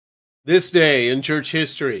This day in church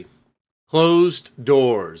history, closed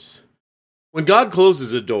doors. When God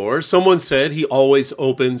closes a door, someone said he always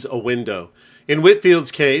opens a window. In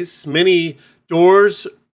Whitfield's case, many doors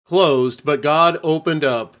closed, but God opened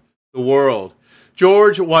up the world.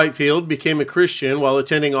 George Whitefield became a Christian while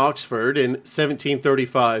attending Oxford in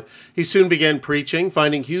 1735. He soon began preaching,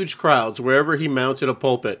 finding huge crowds wherever he mounted a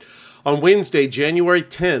pulpit. On Wednesday, January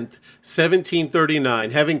 10th, 1739,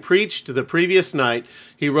 having preached the previous night,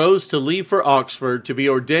 he rose to leave for Oxford to be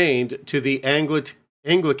ordained to the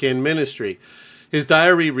Anglican ministry. His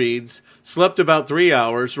diary reads, slept about 3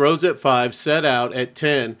 hours, rose at 5, set out at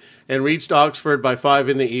 10, and reached Oxford by 5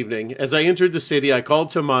 in the evening. As I entered the city, I called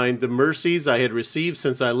to mind the mercies I had received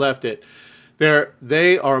since I left it.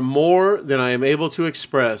 They are more than I am able to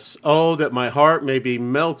express. Oh, that my heart may be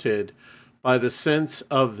melted by the sense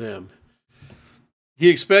of them. He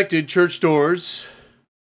expected church doors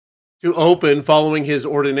to open following his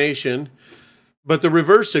ordination, but the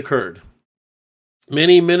reverse occurred.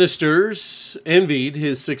 Many ministers envied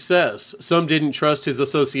his success. Some didn't trust his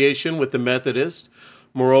association with the Methodists,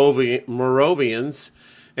 Moravians,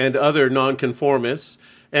 and other nonconformists,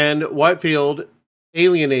 and Whitefield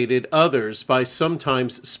alienated others by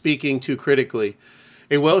sometimes speaking too critically.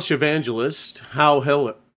 A Welsh evangelist,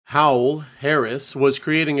 Howell Harris, was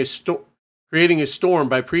creating a storm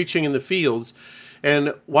by preaching in the fields,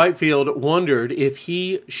 and Whitefield wondered if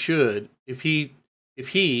he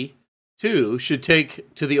too should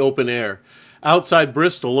take to the open air. Outside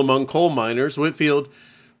Bristol, among coal miners, Whitefield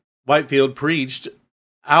preached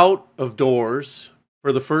out of doors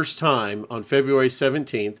for the first time on February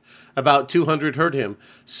 17th. About 200 heard him.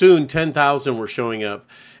 Soon 10,000 were showing up,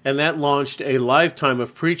 and that launched a lifetime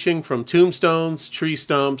of preaching from tombstones, tree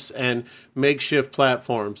stumps, and makeshift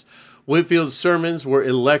platforms. Whitfield's sermons were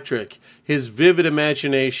electric. His vivid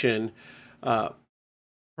imagination,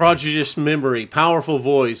 prodigious memory, powerful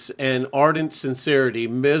voice, and ardent sincerity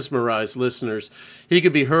mesmerized listeners. He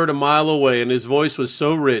could be heard a mile away, and his voice was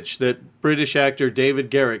so rich that British actor David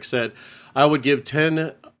Garrick said, I would give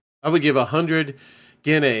 100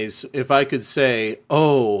 guineas if I could say,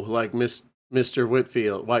 oh, like Mr.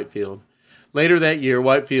 Whitefield. Later that year,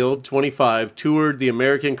 Whitefield, 25, toured the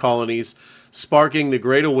American colonies, sparking the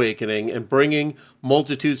Great Awakening and bringing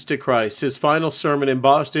multitudes to Christ. His final sermon in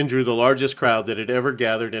Boston drew the largest crowd that had ever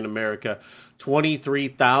gathered in America,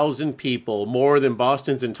 23,000 people, more than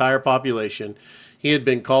Boston's entire population. He had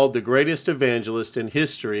been called the greatest evangelist in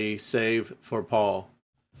history, save for Paul.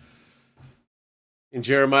 In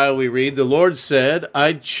Jeremiah we read, the Lord said,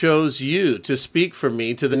 I chose you to speak for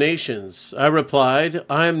me to the nations. I replied,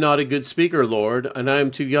 I am not a good speaker, Lord, and I am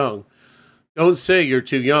too young. Don't say you're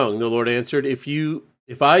too young, the Lord answered.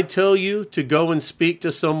 If I tell you to go and speak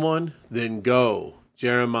to someone, then go.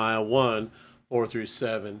 Jeremiah 1, 4 through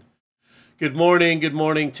 7. Good morning, good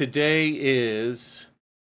morning. Today is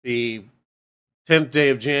the 10th day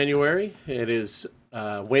of January. It is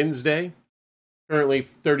Wednesday. Currently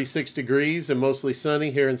 36 degrees and mostly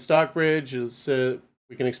sunny here in Stockbridge.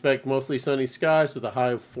 We can expect mostly sunny skies with a high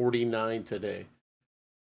of 49 today.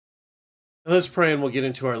 Now let's pray and we'll get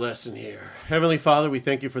into our lesson here. Heavenly Father, we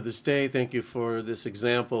thank you for this day. Thank you for this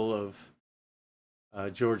example of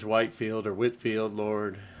George Whitefield or Whitfield,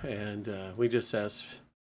 Lord. And we just ask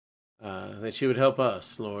that you would help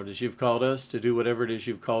us, Lord, as you've called us to do whatever it is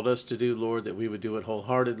you've called us to do, Lord, that we would do it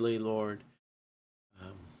wholeheartedly, Lord.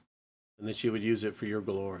 And that you would use it for your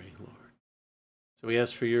glory, Lord. So we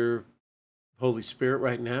ask for your Holy Spirit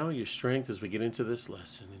right now, your strength as we get into this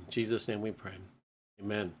lesson. In Jesus' name we pray.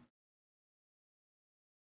 Amen.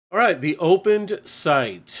 All right, The Opened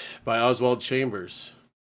Sight by Oswald Chambers.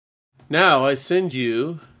 Now I send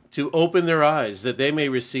you to open their eyes that they may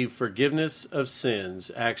receive forgiveness of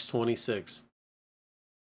sins. Acts 26.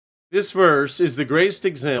 This verse is the greatest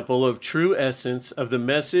example of true essence of the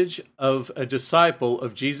message of a disciple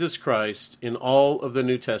of Jesus Christ in all of the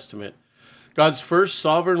New Testament. God's first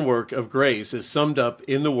sovereign work of grace is summed up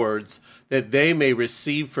in the words that they may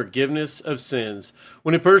receive forgiveness of sins.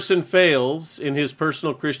 When a person fails in his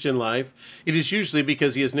personal Christian life, it is usually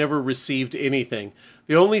because he has never received anything.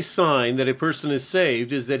 The only sign that a person is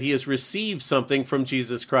saved is that he has received something from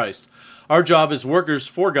Jesus Christ. Our job as workers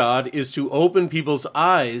for God is to open people's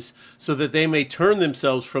eyes so that they may turn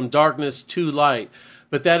themselves from darkness to light.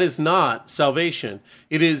 But that is not salvation.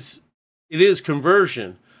 It is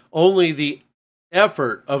conversion. Only the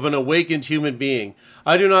effort of an awakened human being.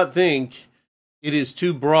 I do not think it is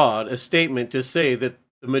too broad a statement to say that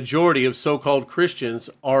the majority of so-called Christians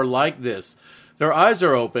are like this. Their eyes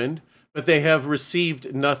are opened, but they have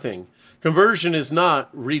received nothing. Conversion is not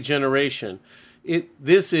regeneration.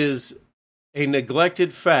 This is a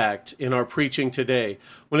neglected fact in our preaching today.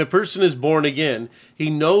 When a person is born again, he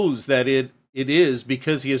knows that it is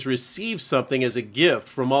because he has received something as a gift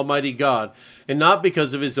from Almighty God and not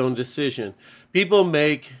because of his own decision. People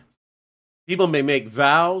may make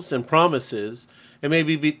vows and promises and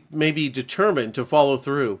may be determined to follow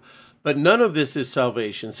through, but none of this is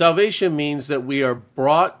salvation. Salvation means that we are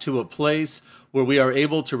brought to a place where we are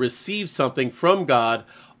able to receive something from God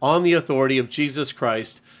on the authority of Jesus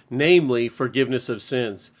Christ, namely forgiveness of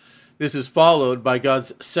sins. This is followed by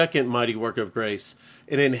God's second mighty work of grace,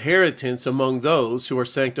 an inheritance among those who are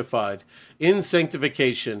sanctified. In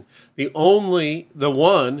sanctification, the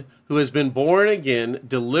one who has been born again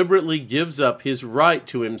deliberately gives up his right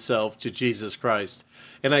to himself to Jesus Christ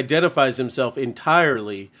and identifies himself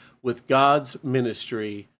entirely with God's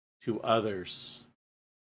ministry to others.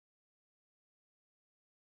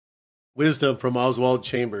 Wisdom from Oswald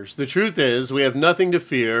Chambers. The truth is, we have nothing to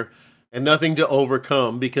fear and nothing to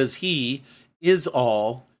overcome because he is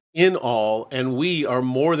all, in all, and we are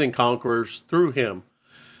more than conquerors through him.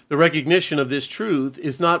 The recognition of this truth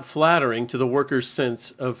is not flattering to the worker's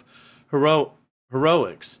sense of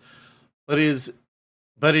heroics, but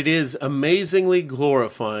it is amazingly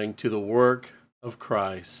glorifying to the work of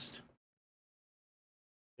Christ.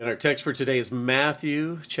 And our text for today is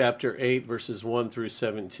Matthew chapter 8, verses 1 through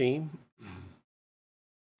 17.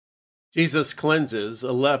 Jesus cleanses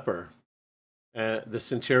a leper. The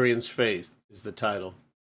centurion's faith is the title.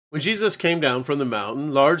 When Jesus came down from the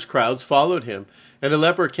mountain, large crowds followed him, and a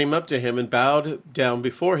leper came up to him and bowed down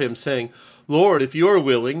before him, saying, "Lord, if you are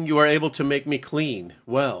willing, you are able to make me clean."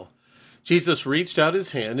 Well, Jesus reached out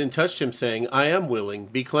his hand and touched him, saying, "I am willing,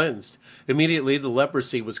 be cleansed." Immediately the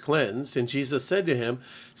leprosy was cleansed, and Jesus said to him,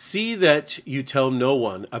 "See that you tell no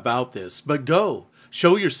one about this, but go,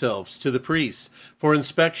 show yourselves to the priests for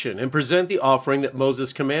inspection, and present the offering that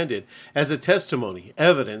Moses commanded as a testimony,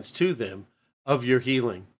 evidence to them of your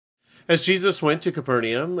healing." As Jesus went to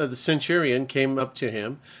Capernaum, the centurion came up to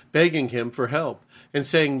him, begging him for help, and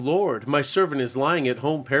saying, "Lord, my servant is lying at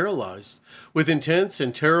home paralyzed, with intense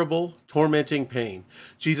and terrible tormenting pain."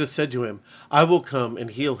 Jesus said to him, "I will come and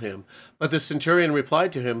heal him." But the centurion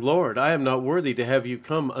replied to him, "Lord, I am not worthy to have you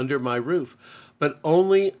come under my roof, but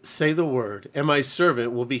only say the word, and my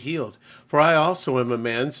servant will be healed. For I also am a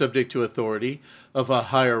man subject to authority of a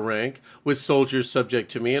higher rank, with soldiers subject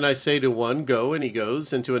to me. And I say to one, 'Go,' and he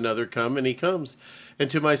goes, and to another, 'Come,' and he comes, and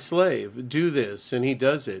to my slave, 'Do this,' and he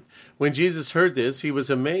does it." When Jesus heard this, he was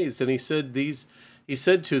amazed, and he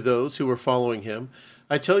said to those who were following him,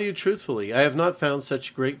 "I tell you truthfully, I have not found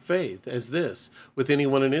such great faith as this with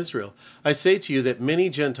anyone in Israel. I say to you that many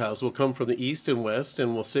Gentiles will come from the east and west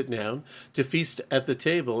and will sit down to feast at the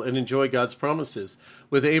table and enjoy God's promises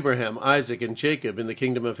with Abraham, Isaac, and Jacob in the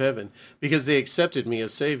kingdom of heaven, because they accepted me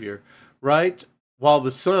as Savior. Right? While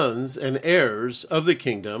the sons and heirs of the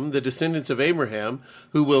kingdom, the descendants of Abraham,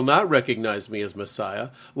 who will not recognize me as Messiah,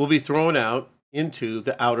 will be thrown out into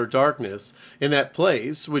the outer darkness, in that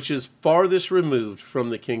place which is farthest removed from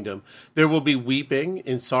the kingdom. There will be weeping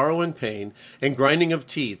in sorrow and pain, and grinding of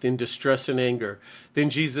teeth in distress and anger." Then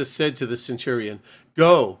Jesus said to the centurion,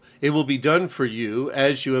 "Go, it will be done for you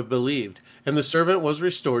as you have believed." And the servant was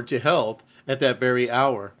restored to health at that very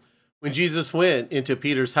hour. When Jesus went into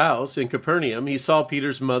Peter's house in Capernaum, he saw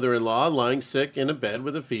Peter's mother-in-law lying sick in a bed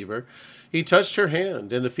with a fever. He touched her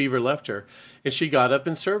hand, and the fever left her, and she got up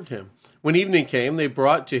and served him. When evening came, they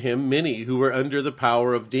brought to him many who were under the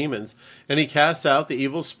power of demons, and he cast out the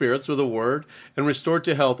evil spirits with a word and restored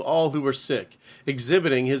to health all who were sick,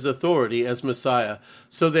 exhibiting his authority as Messiah,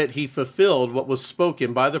 so that he fulfilled what was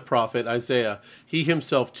spoken by the prophet Isaiah. He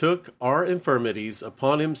himself took our infirmities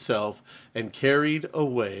upon himself and carried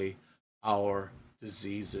away our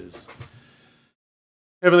diseases.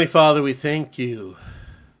 Heavenly Father, we thank you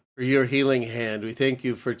for your healing hand. We thank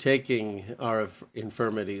you for taking our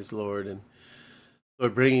infirmities, Lord, and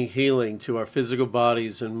Lord, bringing healing to our physical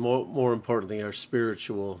bodies and more importantly, our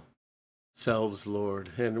spiritual selves,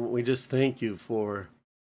 Lord. And we just thank you for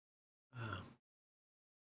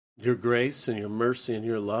your grace and your mercy and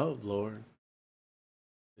your love, Lord,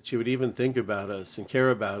 that you would even think about us and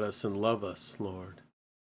care about us and love us, Lord.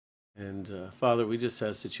 And Father, we just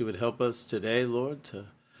ask that you would help us today, Lord, to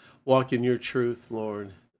walk in your truth,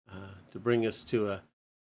 Lord, to bring us to a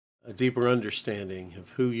deeper understanding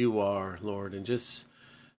of who you are, Lord, and just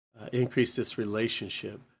increase this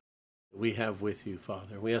relationship that we have with you,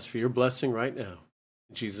 Father. We ask for your blessing right now.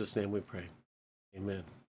 In Jesus' name we pray. Amen.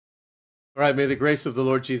 All right, may the grace of the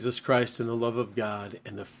Lord Jesus Christ and the love of God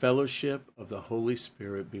and the fellowship of the Holy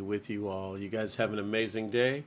Spirit be with you all. You guys have an amazing day.